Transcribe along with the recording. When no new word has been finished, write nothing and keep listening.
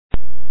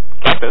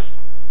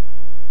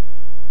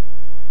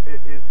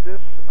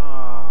this?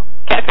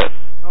 Cactus.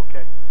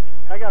 Okay.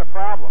 I got a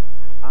problem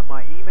on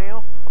my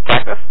email.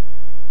 Cactus.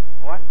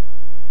 What?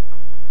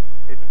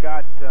 It's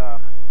got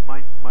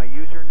my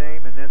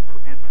username, and then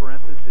in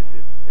parentheses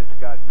it's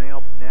got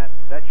mail.net.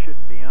 That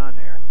shouldn't be on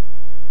there.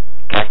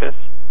 Cactus.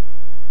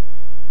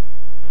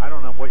 I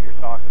don't know what you're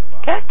talking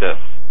about. Cactus.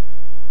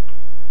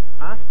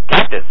 Huh?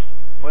 Cactus.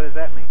 What does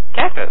that mean?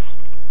 Cactus.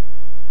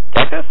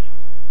 Cactus.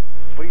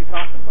 What are you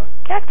talking about?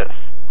 Cactus.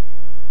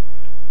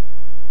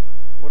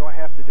 What do I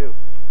have to do?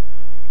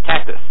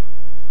 Cactus.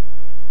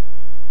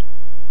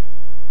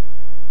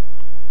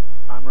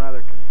 I'm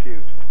rather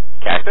confused.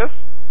 Cactus.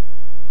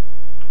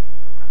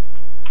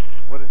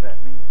 What does that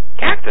mean?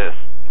 Cactus.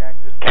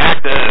 Cactus.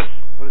 Cactus.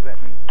 What does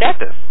that mean?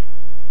 Cactus.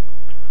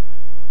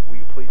 Will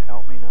you please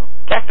help me now?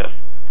 Cactus.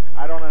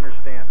 I don't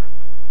understand.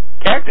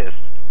 Cactus.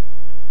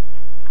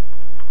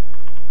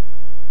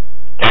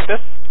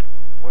 Cactus.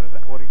 What is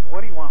that? What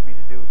do you want me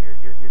to do here?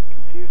 You're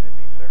confusing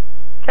me, sir.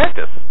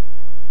 Cactus.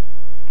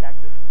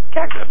 Cactus.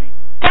 Cactus. What does that mean?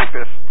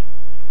 Cactus.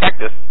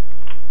 Cactus.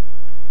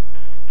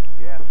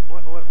 Yes.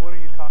 What are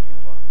you talking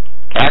about?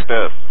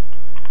 Cactus.